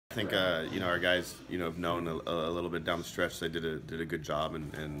I think our guys have known a little bit down the stretch. They did a good job,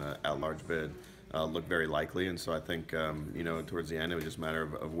 and at-large bid looked very likely. And so I think towards the end it was just a matter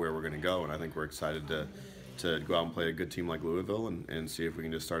of where we're going to go. And I think we're excited to go out and play a good team like Louisville and see if we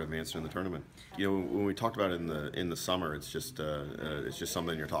can just start advancing in the tournament. When we talked about it in the summer, it's just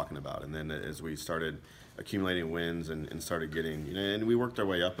something you're talking about. And then as we started accumulating wins and started getting, and we worked our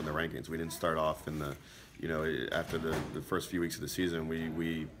way up in the rankings. We didn't start off in the after the first few weeks of the season,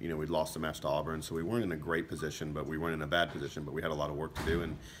 we'd lost a match to Auburn, so we weren't in a great position, but we weren't in a bad position, but we had a lot of work to do,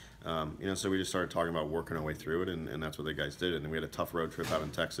 and so we just started talking about working our way through it, and that's what the guys did. And we had a tough road trip out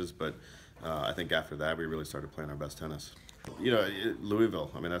in Texas, but I think after that we really started playing our best tennis. Louisville,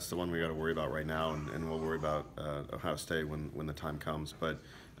 I mean, that's the one we got to worry about right now, and we'll worry about how to stay when the time comes. But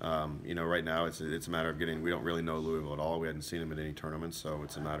right now it's a matter of getting. We don't really know Louisville at all. We hadn't seen them at any tournaments, so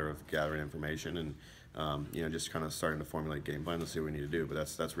it's a matter of gathering information and just kind of starting to formulate game plans and see what we need to do. But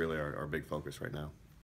that's really our big focus right now.